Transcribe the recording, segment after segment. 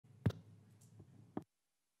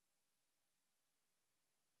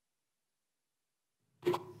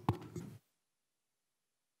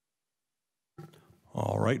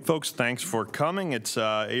right, folks, thanks for coming. It's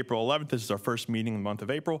April 11th. This is our first meeting in the month of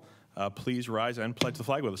April. Please rise and pledge the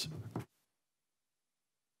flag with us.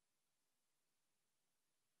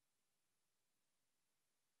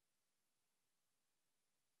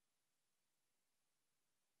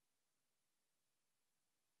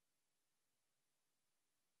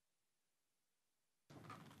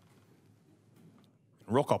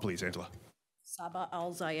 Roll call, please, Angela. Saba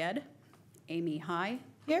Al-Zayed, Amy High.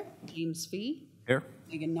 Here. James Fee. Here.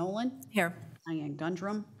 Megan Nolan. Here. Diane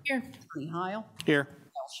Gundrum. Here. Tony Heil. Here.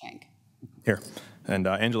 Al Shank. Here. And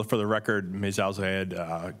Angela, for the record, Ms.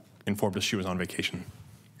 Al-Zayed informed us she was on vacation.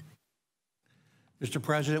 Mr.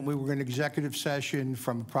 President, we were in executive session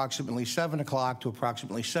from approximately 7 o'clock to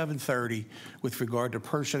approximately 7:30 with regard to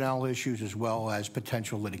personnel issues as well as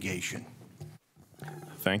potential litigation.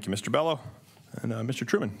 Thank you, Mr. Bello. And Mr.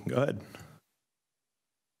 Truman, go ahead.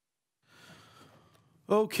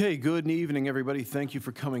 Okay, good evening, everybody. Thank you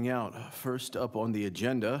for coming out. First up on the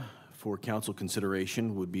agenda for council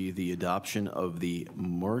consideration would be the adoption of the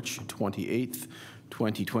March 28th,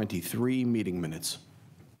 2023 meeting minutes.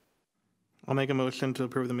 I'll make a motion to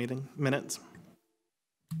approve the meeting minutes.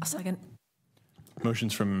 A second.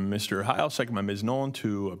 Motions from Mr. Heil, second by Ms. Nolan,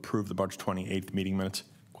 to approve the March 28th meeting minutes.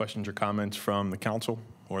 Questions or comments from the council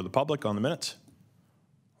or the public on the minutes?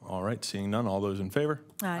 All right, seeing none, all those in favor?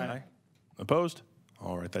 Aye. Opposed?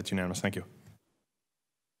 All right, that's unanimous. Thank you.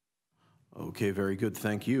 Okay, very good.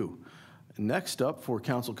 Thank you. Next up for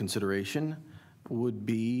council consideration would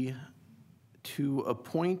be to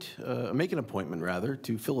appoint, make an appointment rather,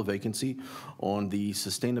 to fill a vacancy on the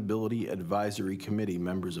Sustainability Advisory Committee.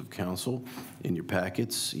 Members of council, in your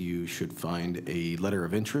packets, you should find a letter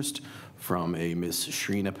of interest from a Miss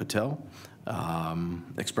Shrina Patel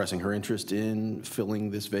expressing her interest in filling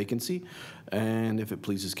this vacancy. And if it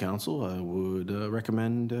pleases council, I would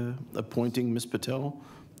recommend appointing Ms. Patel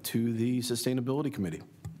to the Sustainability Committee.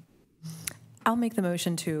 I'll make the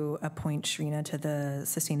motion to appoint Shrina to the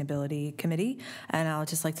Sustainability Committee, and I'll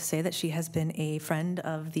just like to say that she has been a friend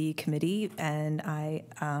of the committee, and I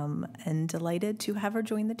am delighted to have her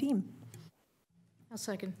join the team. I'll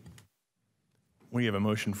second. We have a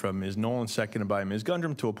motion from Ms. Nolan, seconded by Ms.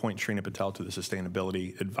 Gundrum, to appoint Shrina Patel to the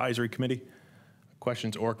Sustainability Advisory Committee.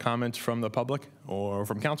 Questions or comments from the public or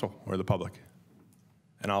from council or the public?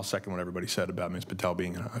 And I'll second what everybody said about Ms. Patel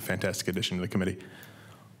being a fantastic addition to the committee.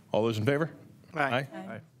 All those in favor? Aye.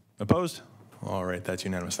 Aye. Opposed? All right, that's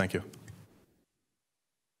unanimous. Thank you.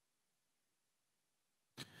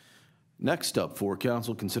 Next up for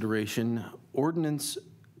council consideration, ordinance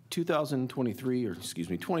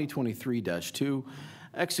 2023-2,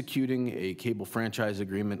 executing a cable franchise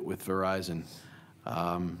agreement with Verizon.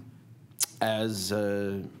 As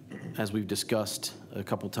we've discussed a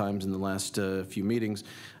couple times in the last few meetings,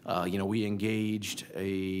 we engaged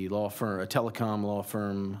a law firm, a telecom law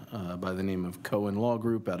firm by the name of Cohen Law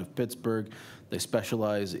Group out of Pittsburgh. They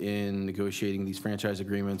specialize in negotiating these franchise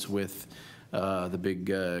agreements with the big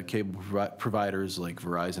cable providers like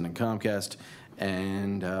Verizon and Comcast.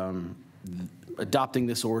 And adopting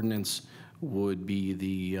this ordinance would be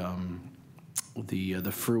the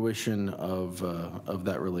fruition of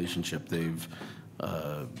that relationship. They've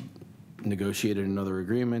negotiated another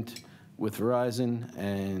agreement with Verizon,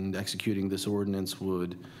 and executing this ordinance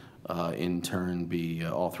would in turn be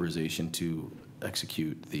authorization to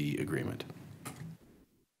execute the agreement.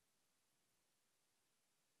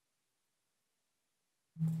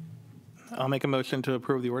 I'll make a motion to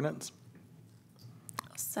approve the ordinance.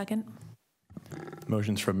 Second.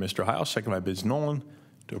 Motions from Mr. Heil, second by Ms. Nolan,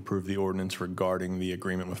 to approve the ordinance regarding the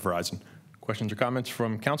agreement with Verizon. Questions or comments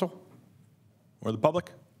from council or the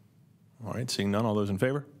public? All right, seeing none, all those in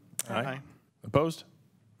favor? Aye. Opposed?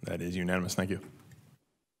 That is unanimous. Thank you.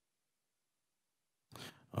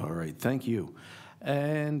 All right, thank you.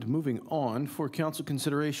 And moving on for council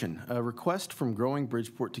consideration, a request from Growing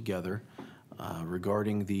Bridgeport Together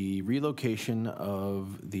regarding the relocation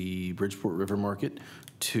of the Bridgeport River Market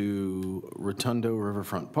to Rotundo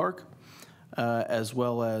Riverfront Park, as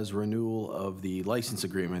well as renewal of the license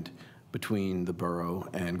agreement between the borough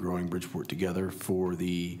and Growing Bridgeport Together for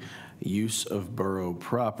the use of borough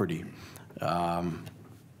property.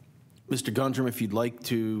 Mr. Gundrum, if you'd like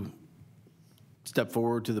to step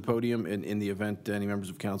forward to the podium in the event any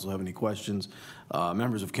members of council have any questions.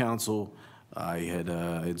 Members of council, I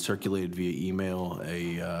had circulated via email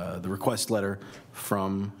the request letter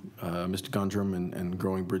from Mr. Gundrum and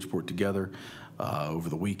Growing Bridgeport Together over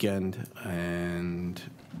the weekend, and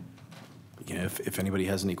if anybody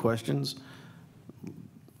has any questions,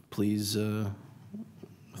 please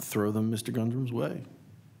throw them Mr. Gundrum's way.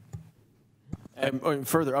 And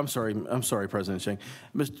further, I'm sorry, President Schenk.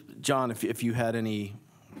 Mr. John, if you had any,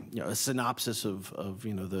 a synopsis of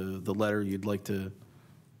the letter you'd like to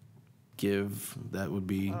give, that would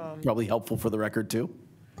be probably helpful for the record too.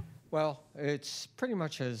 Well, it's pretty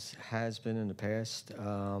much as has been in the past.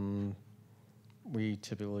 We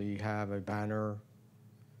typically have a banner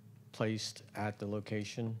placed at the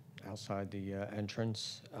location outside the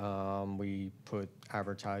entrance. We put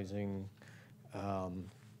advertising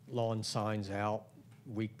lawn signs out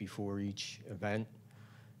week before each event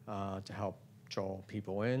to help draw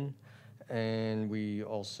people in. And we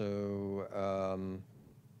also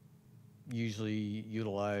usually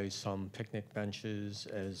utilize some picnic benches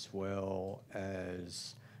as well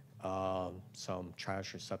as some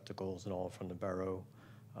trash receptacles and all from the borough.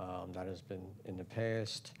 That has been in the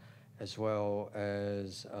past, as well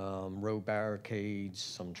as road barricades,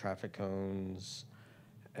 some traffic cones,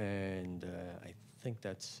 and I think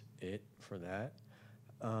that's it for that.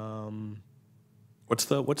 What's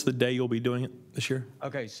the day you'll be doing it this year?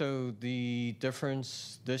 Okay, so the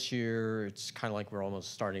difference this year, it's kind of like we're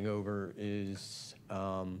almost starting over, is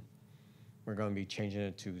we're going to be changing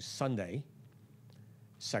it to Sunday,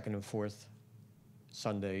 second and fourth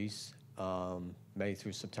Sundays, May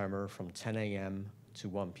through September, from 10 a.m. to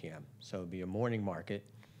 1 p.m. So it'll be a morning market.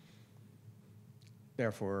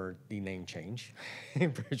 Therefore, the name change,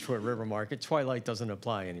 Bridgeport River Market. Twilight doesn't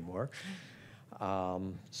apply anymore.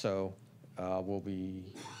 So we'll be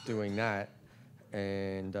doing that,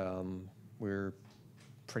 and we're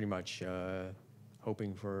pretty much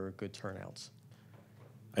hoping for good turnouts.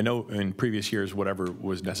 I know in previous years, whatever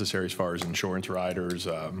was necessary as far as insurance riders,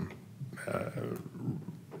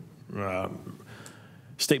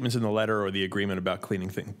 statements in the letter or the agreement about cleaning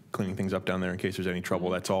things up down there in case there's any trouble,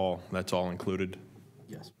 that's all included?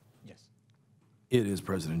 Yes. Yes. It is,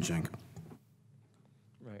 President Schenk.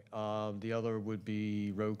 Right. The other would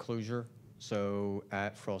be road closure. So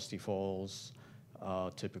at Frosty Falls,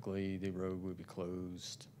 typically the road would be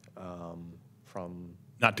closed from...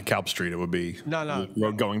 Not to Calp Street, it would be No.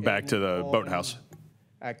 road going back to the boathouse.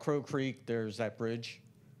 At Crow Creek, there's that bridge.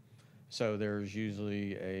 So there's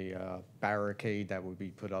usually a barricade that would be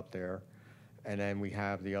put up there. And then we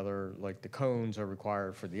have the other, like the cones are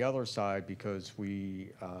required for the other side because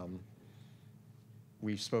we've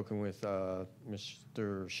spoken with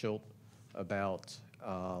Mr. Schilt about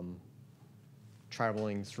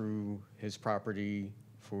traveling through his property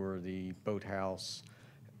for the boathouse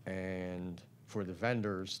and for the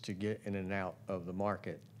vendors to get in and out of the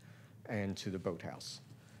market and to the boathouse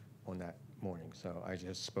on that morning. So I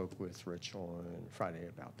just spoke with Rich on Friday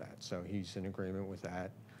about that. So he's in agreement with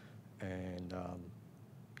that, and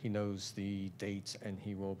he knows the dates, and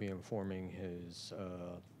he will be informing his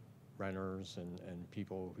renters and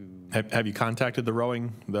people who... Have you contacted the rowing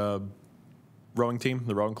team,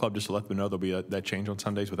 the rowing club, just to let them know there'll be that change on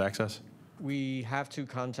Sundays with access? We have to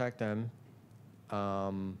contact them.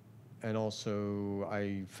 And also,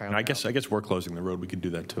 I found. And I guess we're closing the road. We could do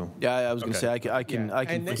that too. Yeah, I was going to Okay. say I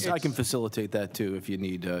can it's- facilitate that too if you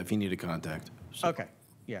need a contact. So. Okay,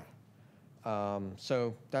 yeah.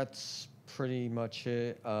 So that's pretty much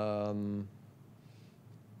it. And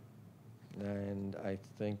I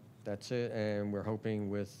think that's it. And we're hoping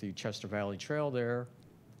with the Chester Valley Trail there,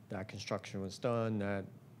 that construction was done, that,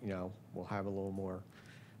 we'll have a little more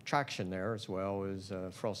traction there, as well as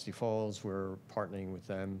Frosty Falls. We're partnering with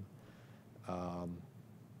them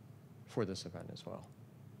for this event as well.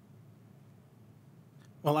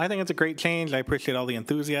 Well, I think it's a great change. I appreciate all the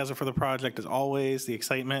enthusiasm for the project, as always, the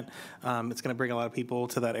excitement. It's going to bring a lot of people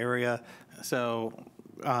to that area. So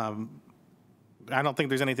I don't think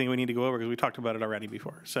there's anything we need to go over because we talked about it already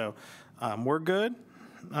before. So we're good.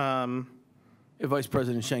 Vice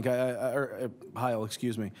President Schenk, Heil,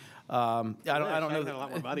 excuse me. I don't know. A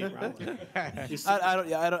lot more money, probably.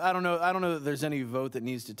 I don't know that there's any vote that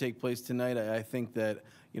needs to take place tonight. I think that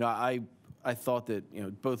I thought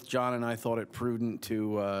that both John and I thought it prudent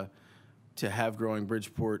to have Growing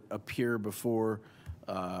Bridgeport appear before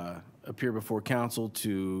council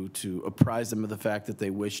to apprise them of the fact that they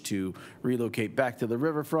wish to relocate back to the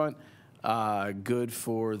riverfront. Good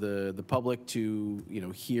for the public to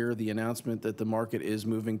hear the announcement that the market is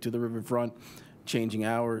moving to the riverfront, changing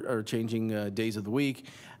days of the week,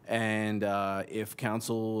 and if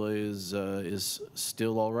council is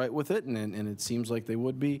still all right with it, and it seems like they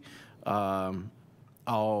would be,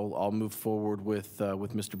 I'll move forward with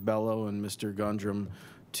Mr. Bello and Mr. Gundrum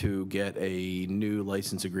to get a new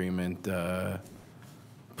license agreement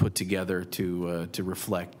put together to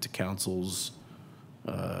reflect council's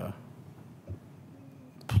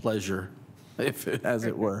pleasure as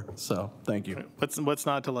it were. So thank you. What's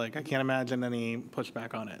not to like? I can't imagine any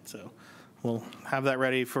pushback on it. So we'll have that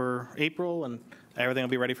ready for April, and everything will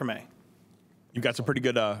be ready for May. You've got some pretty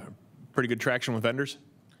good traction with vendors.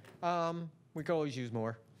 We could always use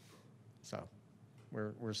more, so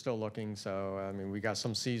we're still looking. So I mean, we got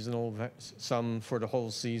some seasonal, some for the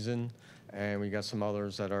whole season, and we got some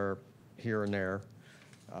others that are here and there.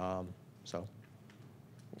 So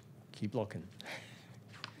keep looking.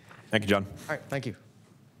 Thank you, John. All right, thank you.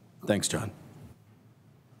 Thanks, John.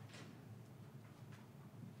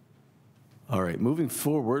 All right, moving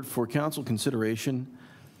forward for council consideration,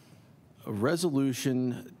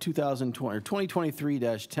 Resolution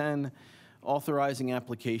 2023-10, authorizing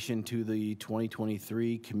application to the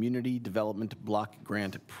 2023 Community Development Block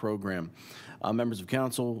Grant Program. Members of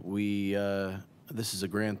council, this is a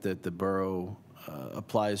grant that the borough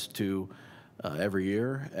applies to every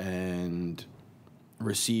year and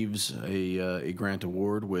receives a grant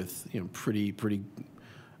award with pretty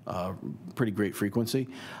great frequency.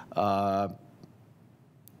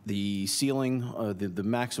 The ceiling, the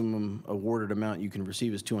maximum awarded amount you can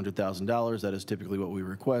receive is $200,000. That is typically what we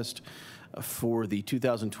request for the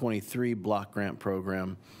 2023 block grant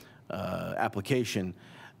program application.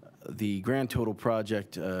 The grand total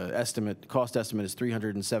project cost estimate is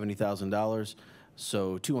 $370,000.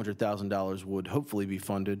 So $200,000 would hopefully be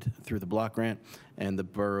funded through the block grant, and the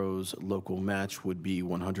borough's local match would be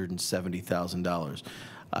 $170,000.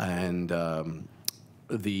 And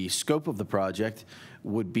the scope of the project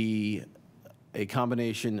would be a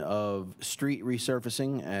combination of street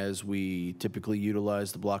resurfacing, as we typically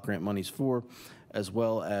utilize the block grant monies for, as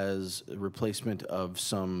well as replacement of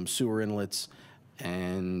some sewer inlets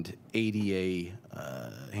and ADA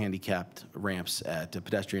handicapped ramps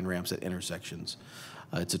pedestrian ramps at intersections.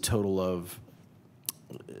 It's a total of,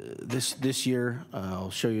 this year,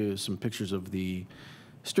 I'll show you some pictures of the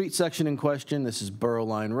street section in question. This is Borough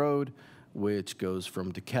Line Road, which goes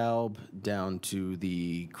from DeKalb down to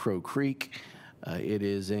the Crow Creek. It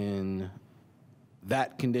is in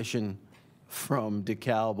that condition from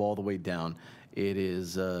DeKalb all the way down. It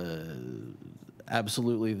is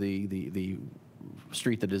absolutely the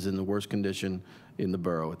street that is in the worst condition in the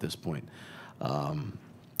borough at this point.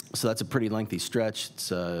 So that's a pretty lengthy stretch.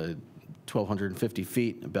 It's 1,250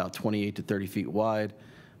 feet, about 28 to 30 feet wide.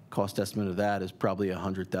 Cost estimate of that is probably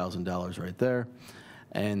 $100,000 right there.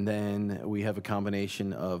 And then we have a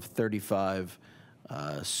combination of 35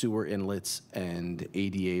 sewer inlets and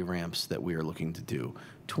ADA ramps that we are looking to do.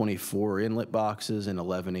 24 inlet boxes and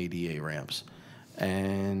 11 ADA ramps.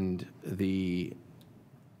 And the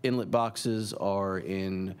inlet boxes are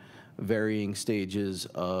in varying stages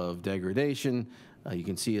of degradation. You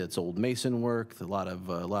can see it's old mason work. A lot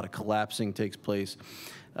of collapsing takes place.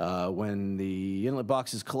 When the inlet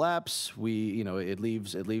boxes collapse, it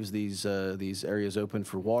leaves these areas open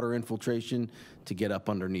for water infiltration to get up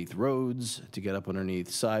underneath roads, to get up underneath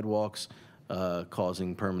sidewalks,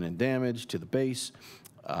 causing permanent damage to the base.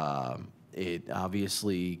 It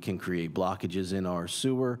obviously can create blockages in our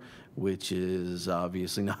sewer, which is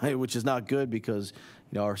obviously not good, because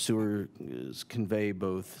our sewers convey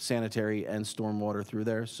both sanitary and stormwater through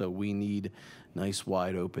there. So we need nice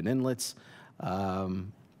wide open inlets.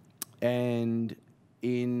 And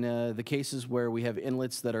in the cases where we have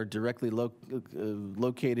inlets that are directly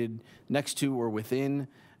located next to or within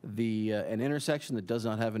an intersection that does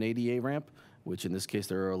not have an ADA ramp, which in this case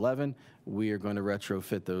there are 11, we are going to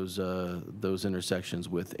retrofit those intersections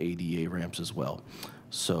with ADA ramps as well.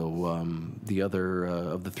 So the other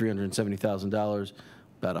of the $370,000,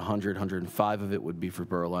 about 105 of it would be for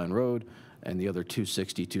Borough Line Road, and the other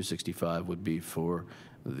 265 would be for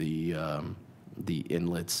the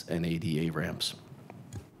inlets and ADA ramps.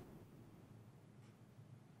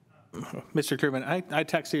 Mr. Truman, I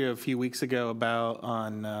texted you a few weeks ago about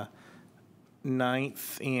on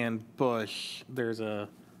 9th and Bush, there's a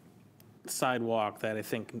sidewalk that I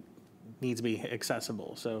think needs to be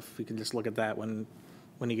accessible. So if we can just look at that when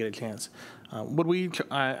you get a chance. We'll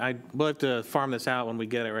have to farm this out when we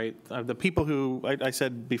get it, right? The people who, I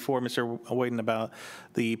said before, Mr. Whedon, about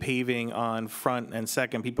the paving on Front and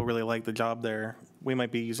Second, people really like the job there. We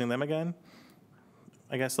might be using them again,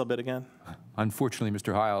 I guess a little bit again. Unfortunately,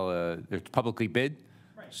 Mr. Heil, it's publicly bid,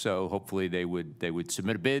 right. So hopefully they would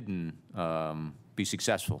submit a bid and be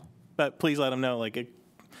successful. But please let them know,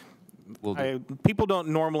 people don't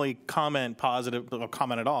normally comment positive, or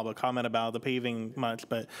comment at all, but comment about the paving much.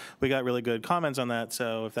 But we got really good comments on that.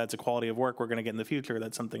 So if that's a quality of work we're going to get in the future,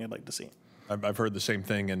 that's something I'd like to see. I've heard the same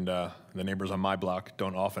thing, and the neighbors on my block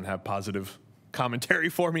don't often have positive commentary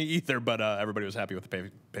for me either. But everybody was happy with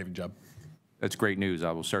the paving job. That's great news.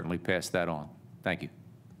 I will certainly pass that on. Thank you.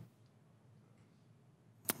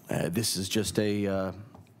 This is just a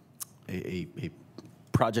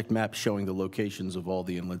project map showing the locations of all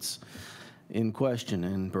the inlets in question,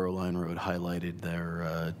 and Borough Line Road highlighted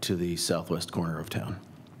there to the southwest corner of town.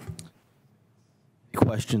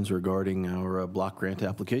 Questions regarding our block grant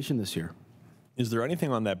application this year? Is there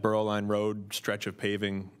anything on that Borough Line Road stretch of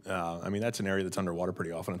paving? I mean, that's an area that's underwater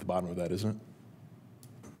pretty often at the bottom of that, isn't it?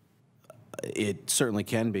 It certainly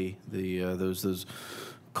can be. Those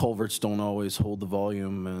culverts don't always hold the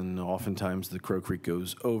volume, and oftentimes the Crow Creek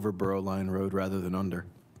goes over Borough Line Road rather than under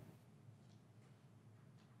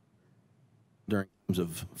during times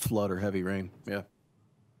of flood or heavy rain. Yeah.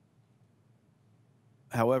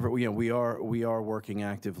 However, we are working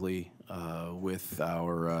actively with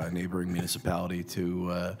our neighboring municipality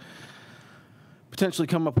to potentially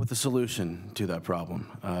come up with a solution to that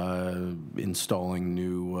problem, installing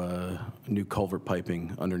new culvert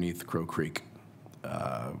piping underneath Crow Creek.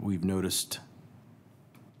 We've noticed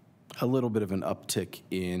a little bit of an uptick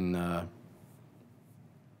in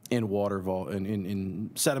water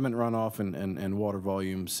in sediment runoff and water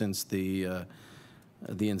volume since the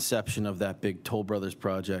inception of that big Toll Brothers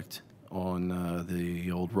project on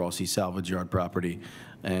the old Rossi salvage yard property,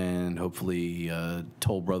 and hopefully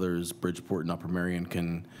Toll Brothers, Bridgeport, and Upper Merion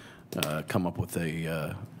can come up with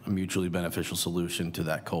a mutually beneficial solution to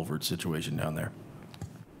that culvert situation down there.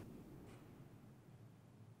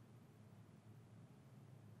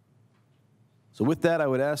 So with that, I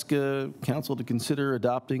would ask council to consider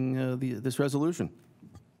adopting this resolution.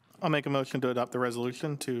 I'll make a motion to adopt the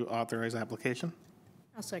resolution to authorize application.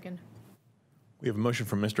 I'll second. We have a motion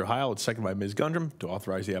from Mr. Heil. It's seconded by Ms. Gundrum to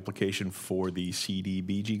authorize the application for the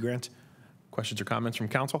CDBG grant. Questions or comments from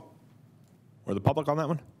council or the public on that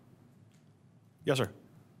one? Yes, sir.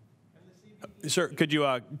 Sir, could you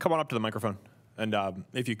come on up to the microphone? And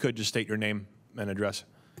if you could, just state your name and address.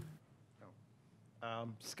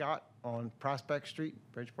 Scott on Prospect Street,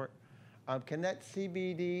 Bridgeport. Can that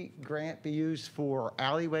CBD grant be used for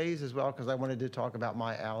alleyways as well? Because I wanted to talk about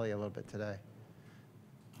my alley a little bit today.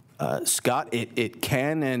 Scott, it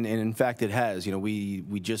can, and in fact it has. You know,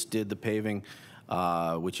 we just did the paving,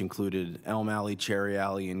 which included Elm Alley, Cherry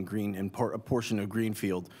Alley, and a portion of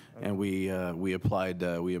Greenfield, and we applied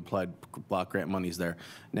block grant monies there.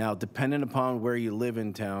 Now, depending upon where you live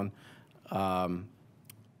in town,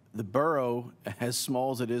 the borough, as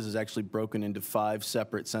small as it is actually broken into 5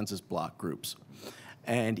 separate census block groups,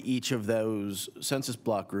 and each of those census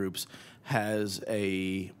block groups has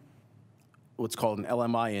what's called an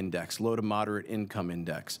LMI index, low to moderate income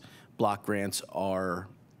index. Block grants are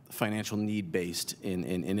financial need based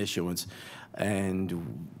in issuance,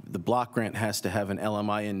 and the block grant has to have an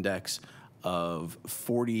LMI index of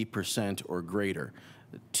 40% or greater.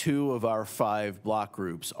 2 of our 5 block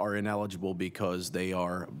groups are ineligible because they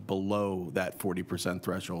are below that 40%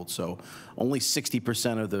 threshold. So only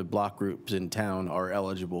 60% of the block groups in town are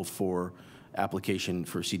eligible for application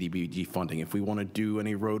for CDBG funding. If we want to do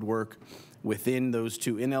any road work within those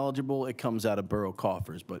 2 ineligible, it comes out of borough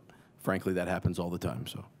coffers, but frankly, that happens all the time.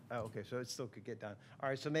 So. Oh, okay, so it still could get done. All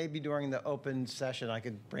right, so maybe during the open session, I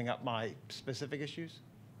could bring up my specific issues?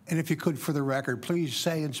 And if you could, for the record, please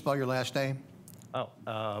say and spell your last name. Oh,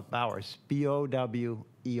 Bowers,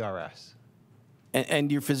 B-O-W-E-R-S.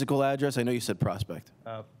 And your physical address? I know you said Prospect.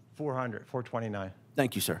 429.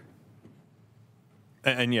 Thank you, sir.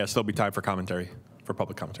 And yes, there'll be time for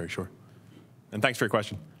public commentary, sure. And thanks for your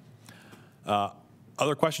question.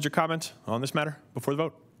 Other questions or comments on this matter before the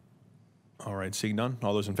vote? All right, seeing none.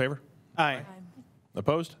 All those in favor? Aye.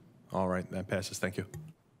 Opposed? All right, that passes. Thank you.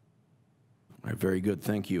 All right, very good.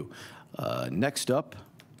 Thank you. Next up,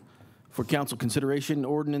 for council consideration,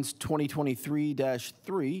 ordinance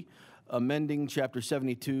 2023-3, amending Chapter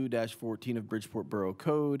 72-14 of Bridgeport Borough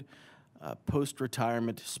Code,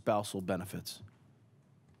 post-retirement spousal benefits.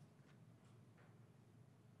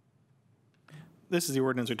 This is the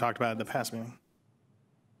ordinance we talked about at the past meeting.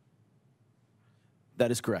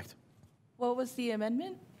 That is correct. What was the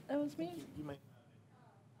amendment that was made?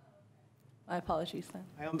 My apologies then.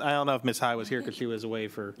 I don't know if Ms. High was here because she was away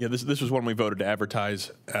for. Yeah, this was one we voted to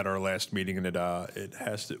advertise at our last meeting, and it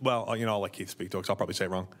has to. Well, you know, I'll let Keith speak to it because I'll probably say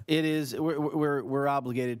it wrong. It is. We're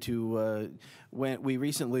obligated to. When we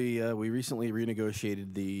recently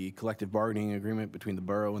renegotiated the collective bargaining agreement between the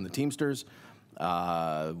borough and the Teamsters,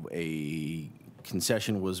 a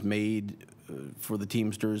concession was made for the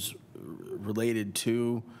Teamsters related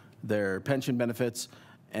to their pension benefits,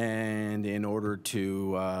 and in order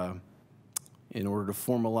to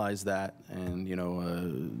formalize that and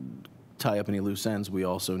tie up any loose ends, we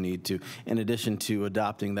also need to, in addition to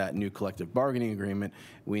adopting that new collective bargaining agreement,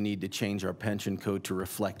 we need to change our pension code to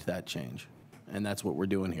reflect that change. And that's what we're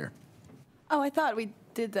doing here. Oh, I thought we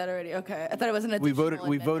did that already. Okay. I thought it was an additional We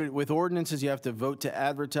amendment. voted with ordinances, you have to vote to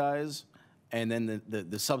advertise, and then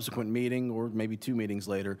the subsequent meeting, or maybe 2 meetings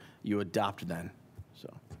later, you adopt then, so.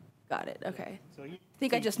 Got it. Okay. I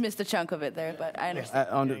think I just missed a chunk of it there, but I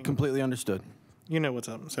understand. Completely understood. You know what's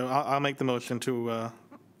up. So I'll make the motion to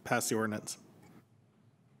pass the ordinance.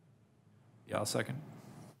 Yeah, I'll second.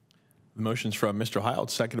 The motion's from Mr. Heil,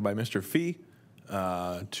 seconded by Mr. Fee,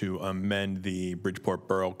 to amend the Bridgeport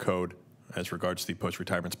Borough Code as regards to the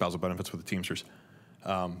post-retirement spousal benefits for the Teamsters.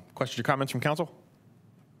 Questions or comments from council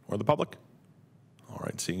or the public? All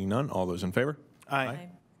right, seeing none. All those in favor? Aye.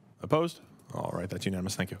 Opposed? All right, that's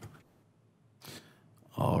unanimous. Thank you.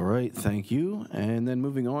 All right, thank you. And then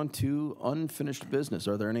moving on to unfinished business.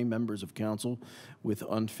 Are there any members of council with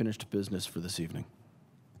unfinished business for this evening?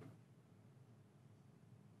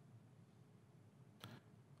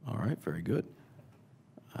 All right, very good.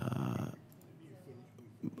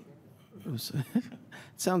 It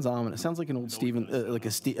sounds ominous. It sounds like an old Steven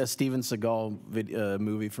Seagal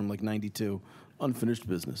movie from like '92. Unfinished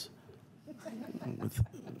business, with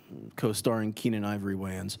co-starring Keenan Ivory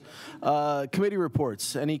Wayans. Committee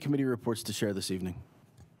reports. Any committee reports to share this evening?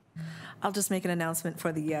 I'll just make an announcement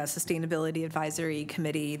for the Sustainability Advisory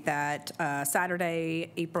Committee that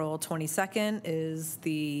Saturday, April 22nd is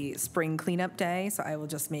the spring cleanup day. So I will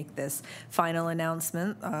just make this final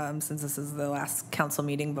announcement since this is the last council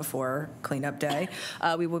meeting before cleanup day.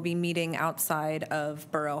 We will be meeting outside of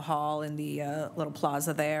Borough Hall in the little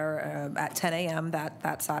plaza there at 10 a.m.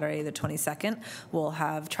 that Saturday, the 22nd. We'll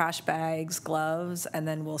have trash bags, gloves, and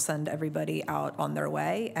then we'll send everybody out on their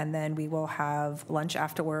way. And then we will have lunch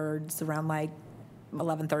afterwards around like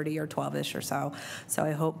 11:30 or 12-ish or so. So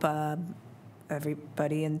I hope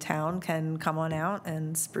everybody in town can come on out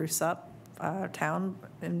and spruce up town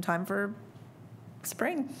in time for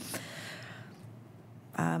spring.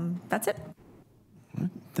 That's it.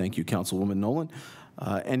 Thank you, Councilwoman Nolan.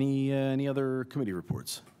 Any other committee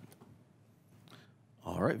reports?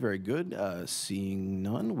 All right, very good. Seeing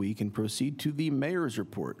none, we can proceed to the mayor's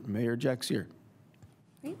report. Mayor Jack Sear.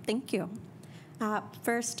 Great, thank you.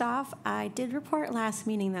 First off, I did report last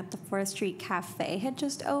meeting that the 4th Street Cafe had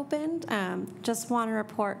just opened. Just want to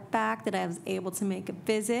report back that I was able to make a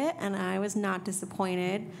visit, and I was not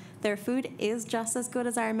disappointed. Their food is just as good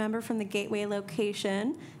as I remember from the Gateway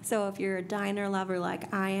location. So if you're a diner lover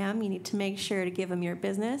like I am, you need to make sure to give them your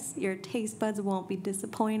business. Your taste buds won't be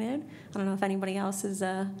disappointed. I don't know if anybody else has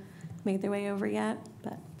made their way over yet,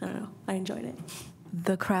 but I don't know. I enjoyed it.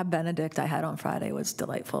 The crab Benedict I had on Friday was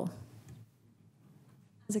delightful.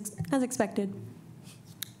 As expected.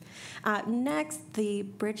 Next, the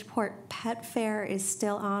Bridgeport Pet Fair is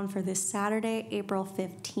still on for this Saturday, April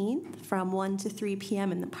 15th, from 1 to 3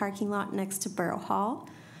 p.m. in the parking lot next to Borough Hall.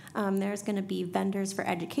 There's going to be vendors for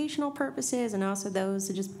educational purposes and also those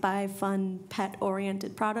to just buy fun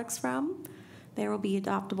pet-oriented products from. There will be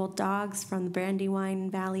adoptable dogs from the Brandywine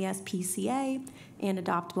Valley SPCA and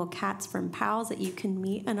adoptable cats from PALS that you can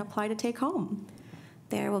meet and apply to take home.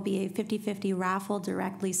 There will be a 50-50 raffle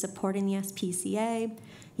directly supporting the SPCA.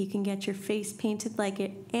 You can get your face painted like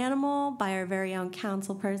an animal by our very own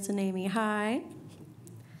council person, Amy High.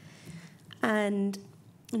 And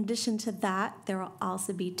in addition to that, there will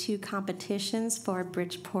also be 2 competitions for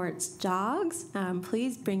Bridgeport's dogs.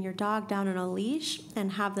 Please bring your dog down on a leash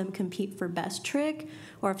and have them compete for best trick.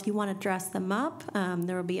 Or if you want to dress them up,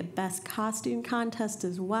 there will be a best costume contest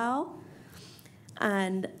as well.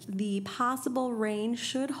 And the possible rain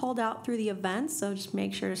should hold out through the event, so just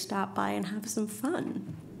make sure to stop by and have some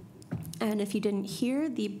fun. And if you didn't hear,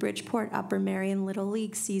 the Bridgeport Upper Merion Little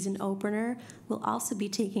League season opener will also be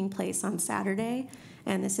taking place on Saturday.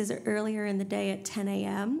 And this is earlier in the day at 10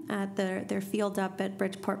 a.m. at their field up at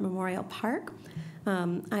Bridgeport Memorial Park.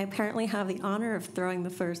 I apparently have the honor of throwing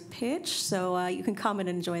the first pitch, so you can come and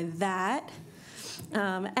enjoy that.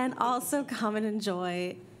 And also come and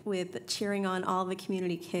enjoy with cheering on all the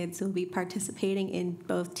community kids who will be participating in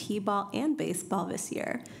both t-ball and baseball this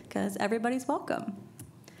year, because everybody's welcome.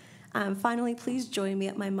 Finally, please join me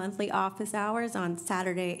at my monthly office hours on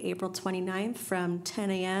Saturday, April 29th from 10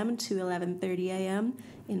 a.m. to 11:30 a.m.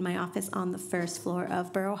 in my office on the 1st floor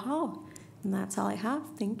of Borough Hall. And that's all I have.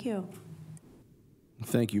 Thank you.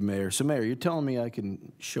 Thank you, Mayor. So, Mayor, you're telling me I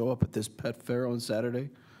can show up at this pet fair on Saturday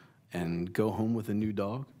and go home with a new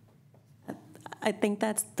dog? I think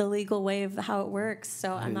that's the legal way of how it works,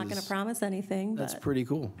 so I'm not going to promise anything. That's but pretty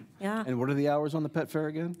cool. Yeah. And what are the hours on the pet fair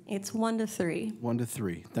again? It's 1 to 3. 1 to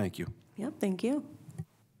 3. Thank you. Yep, thank you.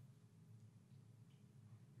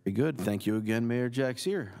 Very good. Thank you again, Mayor Jack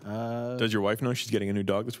Sear. Does your wife know she's getting a new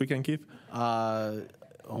dog this weekend, Keith?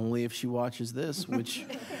 Only if she watches this, which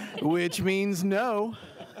means no.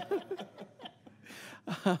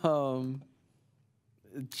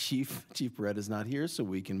 Chief Beretta is not here, so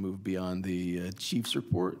we can move beyond the chief's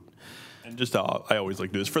report. And just, I always like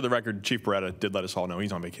to do this. For the record, Chief Beretta did let us all know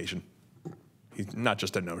he's on vacation. He's not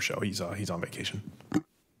just a no-show, he's on vacation.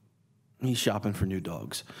 He's shopping for new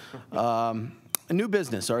dogs. New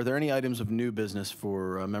business. Are there any items of new business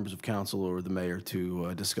for members of council or the mayor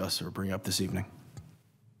to discuss or bring up this evening?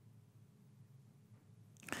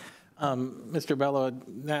 Mr. Bello,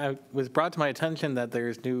 it was brought to my attention that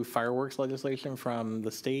there's new fireworks legislation from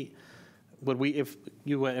the state. Would we, if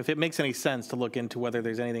it makes any sense, to look into whether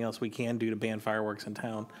there's anything else we can do to ban fireworks in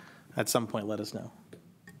town, at some point let us know.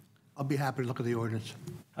 I'll be happy to look at the ordinance.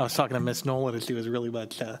 I was talking to Miss Nolan, and she was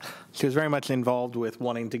very much involved with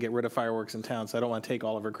wanting to get rid of fireworks in town, so I don't want to take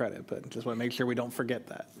all of her credit, but just want to make sure we don't forget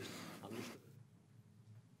that.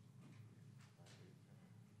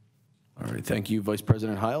 All right, thank you, Vice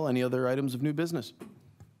President Heil. Any other items of new business?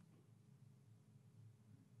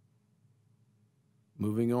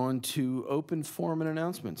 Moving on to open forum and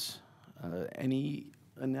announcements. Any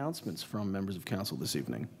announcements from members of council this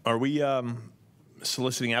evening? Are we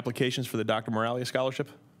soliciting applications for the Dr. Moralia Scholarship?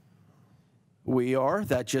 We are.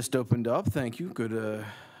 That just opened up. Thank you. Good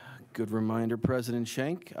reminder, President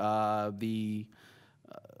Schenk.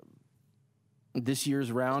 This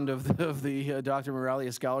year's round of the Dr.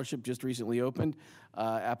 Moralia Scholarship just recently opened.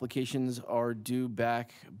 Applications are due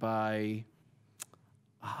back by,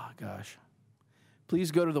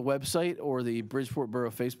 please go to the website or the Bridgeport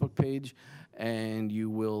Borough Facebook page, and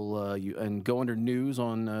you will and go under news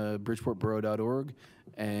on bridgeportborough.org.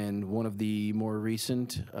 And one of the more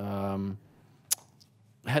recent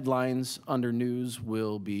headlines under news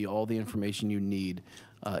will be all the information you need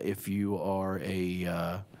if you are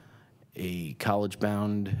a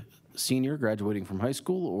college-bound senior graduating from high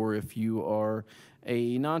school, or if you are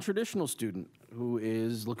a non-traditional student who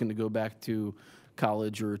is looking to go back to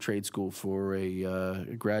college or trade school for a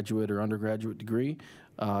graduate or undergraduate degree.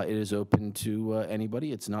 It is open to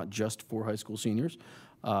anybody. It's not just for high school seniors.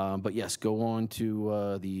 But yes, go on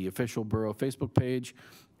to the official borough Facebook page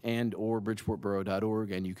and or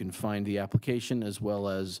bridgeportborough.org, and you can find the application as well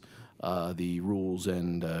as the rules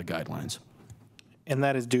and guidelines. And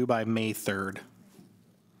that is due by May 3rd.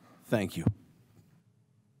 Thank you.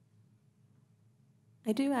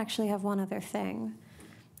 I do actually have one other thing.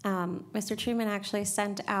 Mr. Truman actually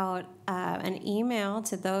sent out an email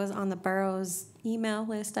to those on the borough's email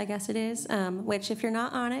list, I guess it is, which if you're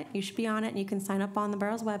not on it, you should be on it, and you can sign up on the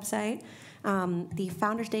borough's website. The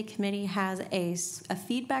Founders Day Committee has a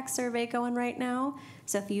feedback survey going right now.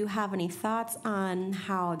 So if you have any thoughts on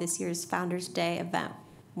how this year's Founders Day event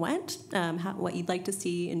went, what you'd like to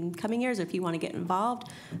see in coming years, or if you want to get involved,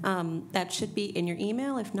 that should be in your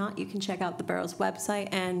email. If not, you can check out the borough's website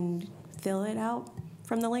and fill it out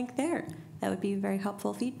from the link there. That would be very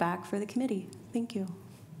helpful feedback for the committee. Thank you.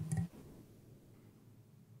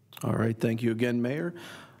 All right, thank you again, Mayor.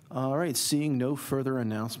 All right, seeing no further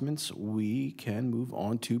announcements, we can move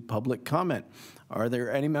on to public comment. Are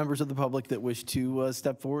there any members of the public that wish to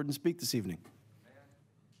step forward and speak this evening?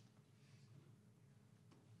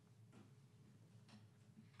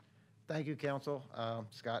 Thank you, Council.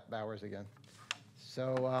 Scott Bowers again.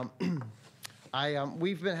 So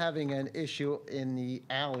we've been having an issue in the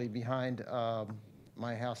alley behind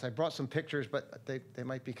my house. I brought some pictures, but they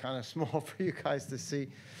might be kind of small for you guys to see.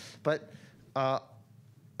 But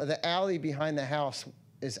the alley behind the house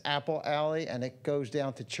is Apple Alley, and it goes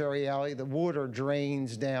down to Cherry Alley. The water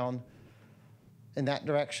drains down in that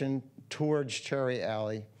direction towards Cherry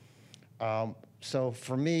Alley. So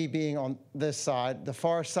for me, being on this side, the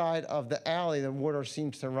far side of the alley, the water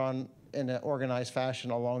seems to run in an organized fashion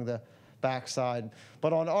along the back side.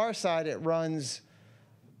 But on our side, it runs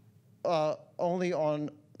only on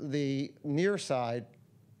the near side,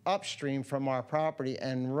 upstream from our property,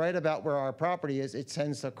 and right about where our property is, it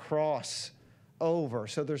tends to cross over.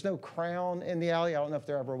 So there's no crown in the alley. I don't know if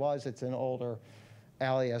there ever was. It's an older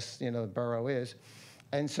alley, as you know, the borough is.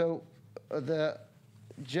 And so the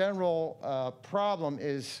general problem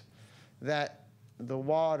is that the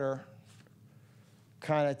water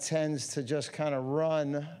kind of tends to just kind of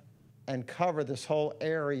run and cover this whole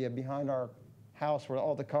area behind our house where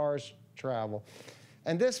all the cars travel.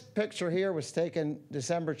 And this picture here was taken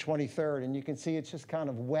December 23rd, and you can see it's just kind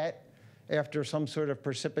of wet after some sort of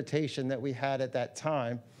precipitation that we had at that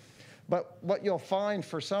time. But what you'll find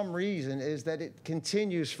for some reason is that it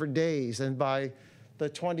continues for days, and by the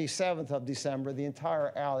 27th of December, the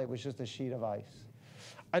entire alley was just a sheet of ice.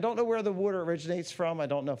 I don't know where the water originates from. I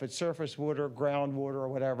don't know if it's surface water, groundwater, or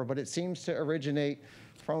whatever, but it seems to originate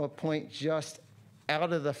from a point just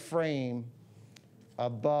out of the frame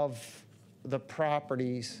above the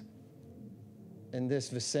properties in this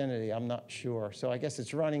vicinity. I'm not sure. So I guess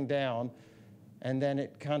it's running down, and then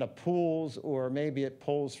it kind of pools, or maybe it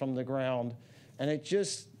pulls from the ground, and it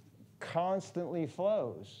just constantly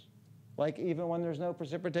flows. Like even when there's no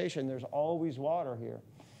precipitation, there's always water here.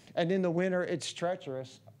 And in the winter, it's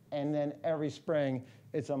treacherous, and then every spring,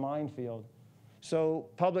 it's a minefield. So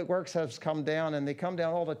Public Works has come down, and they come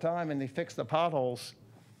down all the time, and they fix the potholes,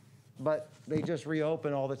 but they just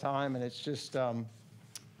reopen all the time, and it's just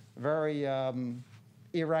very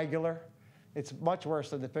irregular. It's much worse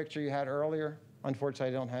than the picture you had earlier.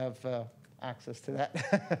 Unfortunately, I don't have access to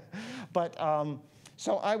that. But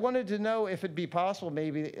so I wanted to know if it'd be possible,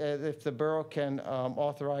 maybe if the borough can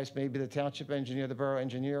authorize maybe the township engineer, the borough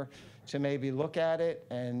engineer, to maybe look at it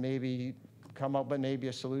and maybe come up with maybe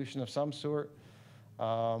a solution of some sort.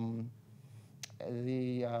 Like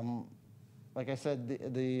I said,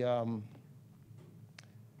 the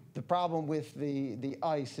problem with the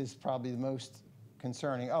ice is probably the most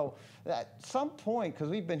concerning. Oh, at some point, because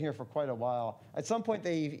we've been here for quite a while, at some point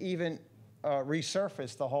they even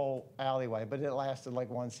resurfaced the whole alleyway, but it lasted like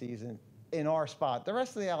one season in our spot. The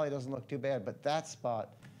rest of the alley doesn't look too bad, but that spot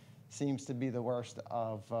seems to be the worst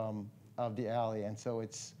of the alley. And so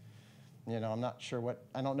it's, you know, I'm not sure what,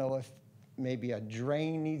 I don't know if maybe a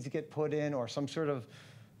drain needs to get put in or some sort of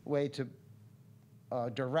way to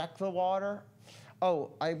direct the water. Oh,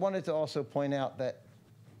 I wanted to also point out that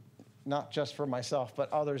not just for myself,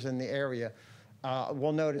 but others in the area,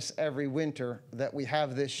 will notice every winter that we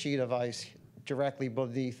have this sheet of ice directly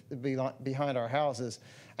behind our houses.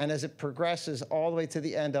 And as it progresses all the way to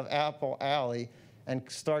the end of Apple Alley and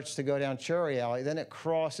starts to go down Cherry Alley, then it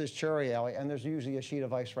crosses Cherry Alley, and there's usually a sheet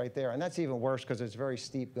of ice right there. And that's even worse because it's very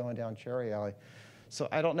steep going down Cherry Alley. So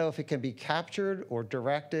I don't know if it can be captured or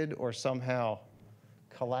directed or somehow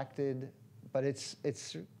collected, but it's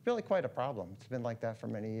really quite a problem. It's been like that for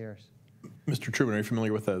many years. Mr. Truman, are you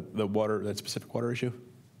familiar with the water, that specific water issue?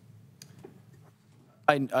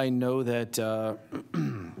 I know that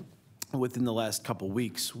within the last couple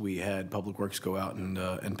weeks, we had Public Works go out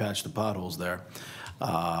and patch the potholes there.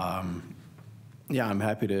 Yeah, I'm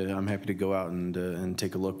happy to go out and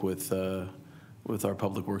take a look with our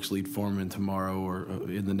Public Works lead foreman tomorrow, or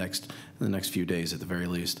in the next few days at the very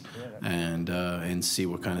least, and see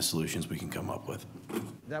what kind of solutions we can come up with.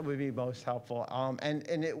 That would be most helpful,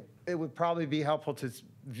 and it would probably be helpful to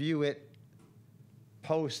view it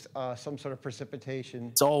post some sort of precipitation.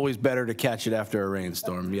 It's always better to catch it after a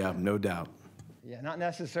rainstorm. Yeah, no doubt. Yeah, not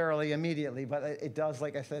necessarily immediately, but it does.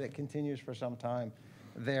 Like I said, it continues for some time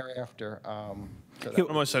thereafter.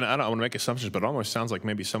 Almost, and I don't want to make assumptions, but it almost sounds like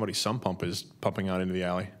maybe somebody's sump pump is pumping out into the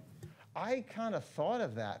alley. I kind of thought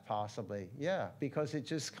of that possibly, yeah, because it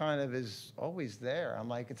just kind of is always there. I'm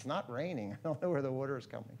like, it's not raining. I don't know where the water is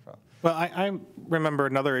coming from. Well, I remember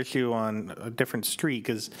another issue on a different street,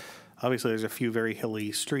 because obviously there's a few very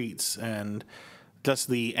hilly streets, and just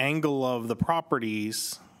the angle of the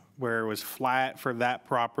properties where it was flat for that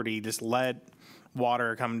property just let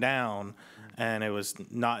water come down. And it was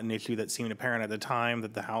not an issue that seemed apparent at the time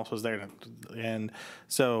that the house was there. And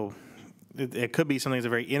so it could be something that's a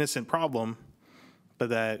very innocent problem, but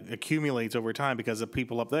that accumulates over time because the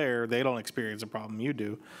people up there, they don't experience a problem you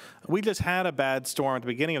do. We just had a bad storm at the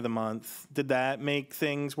beginning of the month. Did that make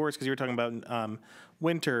things worse? Because you were talking about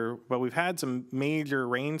winter, but we've had some major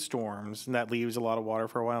rainstorms, and that leaves a lot of water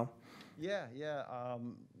for a while. Yeah.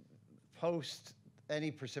 Post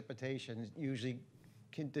any precipitation, usually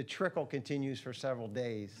the trickle continues for several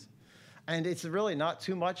days. And it's really not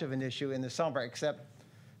too much of an issue in the summer, except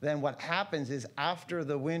then what happens is after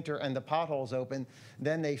the winter and the potholes open,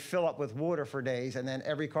 then they fill up with water for days, and then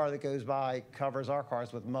every car that goes by covers our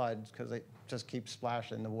cars with mud because they just keep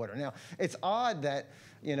splashing the water. Now, it's odd that,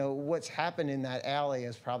 you know, what's happened in that alley,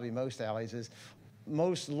 as probably most alleys, is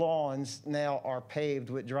most lawns now are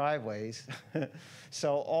paved with driveways.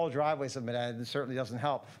 So all driveways have been added, and certainly doesn't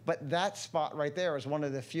help. But that spot right there is one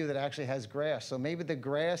of the few that actually has grass. So maybe the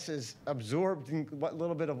grass is absorbed in what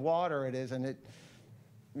little bit of water it is, and it,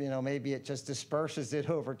 you know, maybe it just disperses it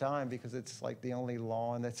over time because it's like the only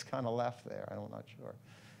lawn that's kind of left there. I'm not sure.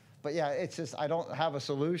 But yeah, it's just, I don't have a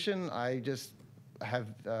solution. I just have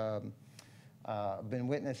been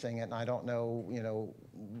witnessing it, and I don't know, you know,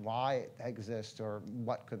 why it exists or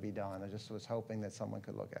what could be done. I just was hoping that someone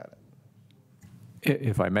could look at it.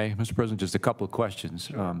 If I may, Mr. President, just a couple of questions.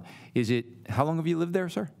 How long have you lived there,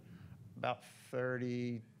 sir? About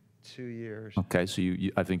 30, 2 years. Okay, so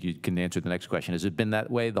I think you can answer the next question. Has it been that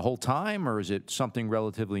way the whole time, or is it something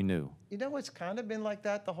relatively new? You know, it's kind of been like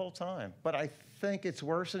that the whole time, but I think it's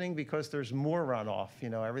worsening because there's more runoff. You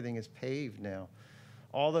know, everything is paved now.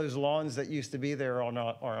 All those lawns that used to be there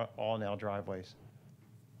are all now driveways.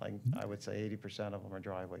 Like, I would say 80% of them are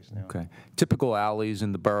driveways now. Okay. Typical alleys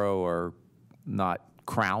in the borough are not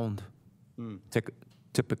crowned.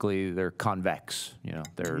 Typically, they're convex. You know,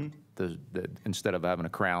 they're instead of having a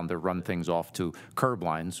crown, they run things off to curb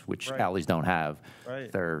lines, which alleys don't have.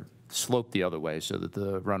 Right. They're sloped the other way so that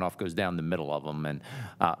the runoff goes down the middle of them. And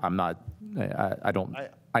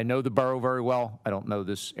I know the borough very well. I don't know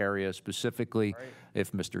this area specifically. Right.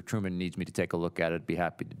 If Mr. Truman needs me to take a look at it, I'd be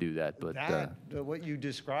happy to do that. But what you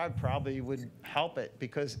described probably would help it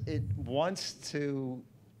because it wants to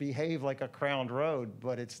behave like a crowned road,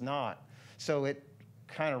 but it's not. So it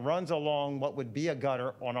kind of runs along what would be a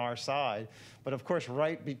gutter on our side. But of course,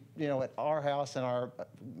 at our house and our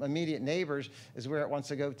immediate neighbors is where it wants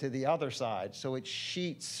to go to the other side. So it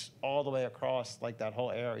sheets all the way across like that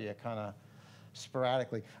whole area kind of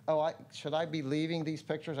sporadically. Oh, should I be leaving these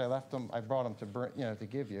pictures? I left them, I brought them to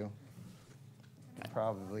give you.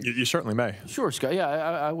 Probably. You certainly may. Sure, Scott. Yeah,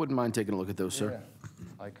 I wouldn't mind taking a look at those, sir.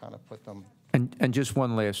 Yeah, I kind of put them. And just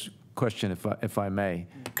one last question, if I may.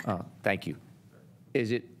 Thank you.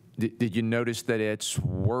 Did you notice that it's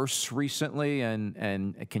worse recently,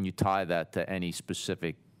 and can you tie that to any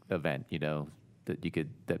specific event, you know,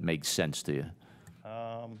 that makes sense to you?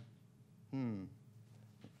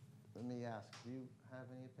 Let me ask, do you have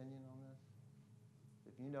any opinion on this?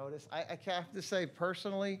 If you notice, I have to say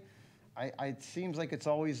personally, it seems like it's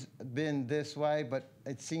always been this way, but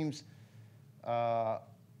it seems a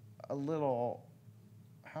little,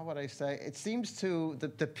 how would I say? It seems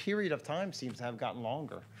the period of time seems to have gotten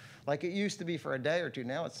longer. Like it used to be for a day or two.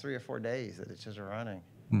 Now it's 3 or 4 days that it's just running.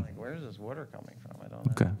 Like, where's this water coming from? I don't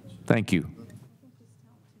know. Okay. Thank you.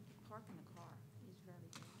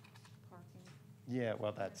 Yeah,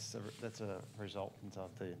 well, that's a resultant of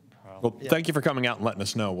the problem. Well, thank you for coming out and letting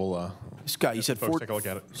us know. We'll Scott, you said folks take a look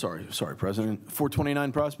at it. Sorry, President.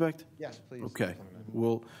 429 Prospect? Yes, please. Okay.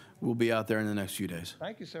 We'll be out there in the next few days.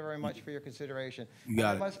 Thank you so very much for your consideration. You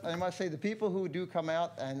got it. I must say, the people who do come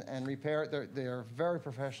out and repair it, they're very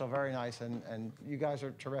professional, very nice, and you guys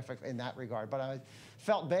are terrific in that regard. But I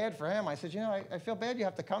felt bad for him. I said, you know, I feel bad you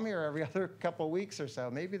have to come here every other couple of weeks or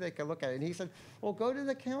so. Maybe they could look at it. And he said, well, go to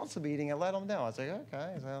the council meeting and let them know. I was like,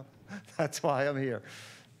 okay, well, that's why I'm here.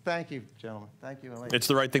 Thank you, gentlemen. Thank you. It's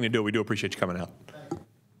the right thing to do. We do appreciate you coming out.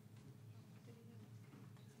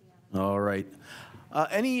 All right.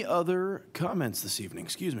 Any other comments this evening?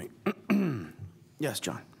 Excuse me. Yes,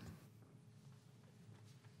 John.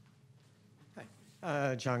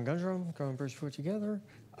 Hi. John Gundrum, going Bridgeport Together.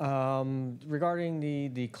 Regarding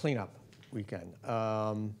the cleanup weekend,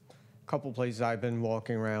 a couple places I've been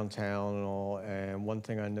walking around town and all, and one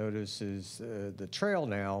thing I noticed is the trail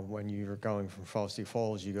now, when you're going from Frosty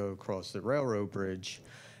Falls, you go across the railroad bridge,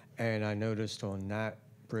 and I noticed on that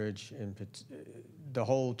bridge, the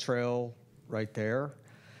whole trail right there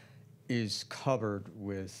is covered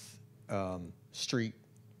with street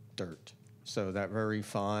dirt. So that very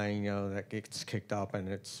fine, you know, that gets kicked up, and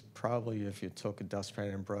it's probably, if you took a dustpan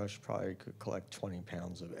and brush, probably could collect 20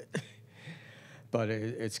 pounds of it. But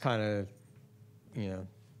it's kind of, you know,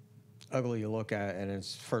 ugly to look at, and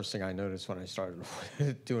it's the first thing I noticed when I started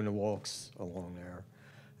doing the walks along there.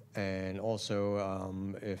 And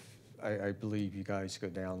also, if I believe you guys go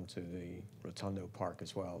down to the Rotundo Park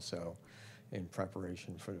as well, so in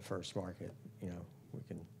preparation for the first market, you know, we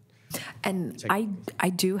can. And I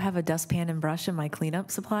do have a dustpan and brush in my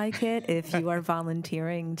cleanup supply kit if you are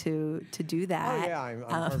volunteering to do that. Oh yeah, I'm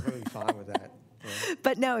perfectly fine with that. Yeah.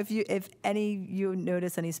 But no, if you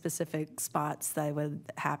notice any specific spots that I would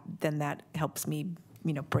have, then that helps me,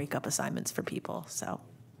 you know, break up assignments for people. So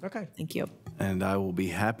okay, thank you. And I will be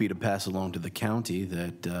happy to pass along to the county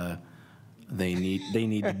that they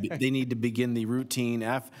need to begin the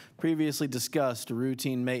routine, previously discussed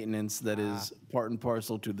routine maintenance that is part and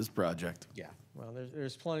parcel to this project. Yeah, well,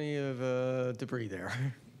 there's plenty of debris there.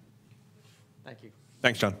 Thank you.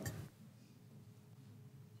 Thanks, John.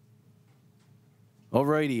 All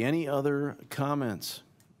righty, any other comments?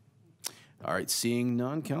 All right, seeing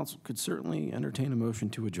none, council could certainly entertain a motion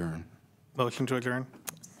to adjourn. Motion to adjourn.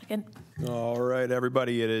 Second. All right,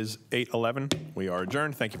 everybody, it is 8:11. We are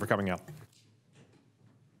adjourned. Thank you for coming out.